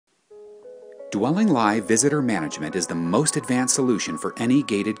dwelingLIVE Visitor Management is the most advanced solution for any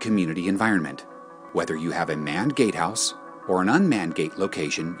gated community environment, whether you have a manned gatehouse or an unmanned gate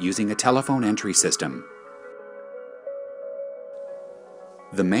location using a telephone entry system.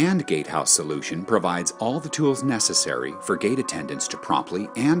 The manned gatehouse solution provides all the tools necessary for gate attendants to promptly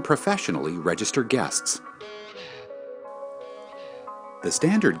and professionally register guests. The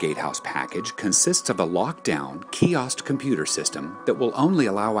standard gatehouse package consists of a locked-down, kiosk computer system that will only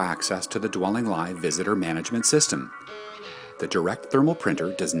allow access to the dwelingLIVE Visitor Management System. The direct thermal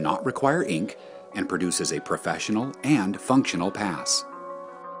printer does not require ink and produces a professional and functional pass.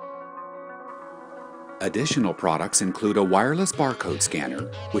 Additional products include a wireless barcode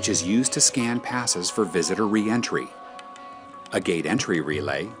scanner, which is used to scan passes for visitor re-entry, a gate entry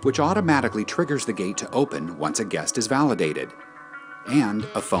relay, which automatically triggers the gate to open once a guest is validated, and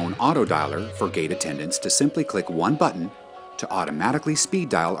a phone auto dialer for gate attendants to simply click one button to automatically speed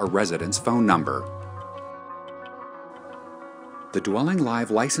dial a resident's phone number. The dwelingLIVE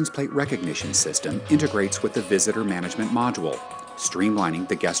license plate recognition system integrates with the visitor management module, streamlining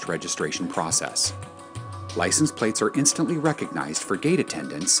the guest registration process. License plates are instantly recognized for gate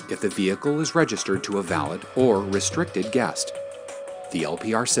attendants if the vehicle is registered to a valid or restricted guest. The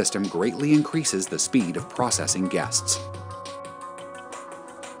LPR system greatly increases the speed of processing guests.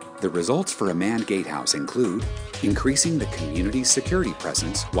 The results for a manned gatehouse include increasing the community's security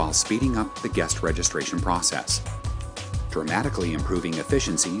presence while speeding up the guest registration process, dramatically improving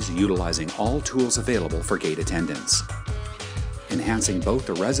efficiencies utilizing all tools available for gate attendants, enhancing both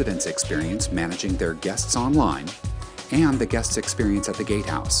the residents' experience managing their guests online and the guests' experience at the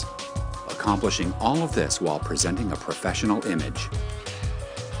gatehouse, accomplishing all of this while presenting a professional image.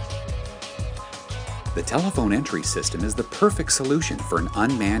 The telephone entry system is the perfect solution for an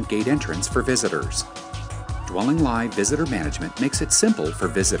unmanned gate entrance for visitors. dwelingLIVE Visitor Management makes it simple for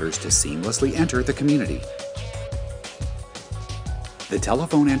visitors to seamlessly enter the community. The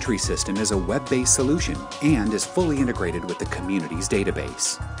telephone entry system is a web-based solution and is fully integrated with the community's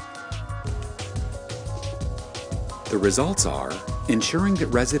database. The results are ensuring that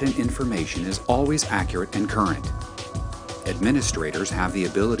resident information is always accurate and current. Administrators have the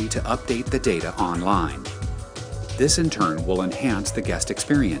ability to update the data online. This in turn will enhance the guest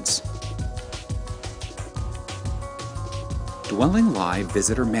experience. dwelingLIVE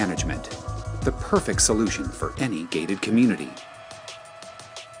Visitor Management, the perfect solution for any gated community.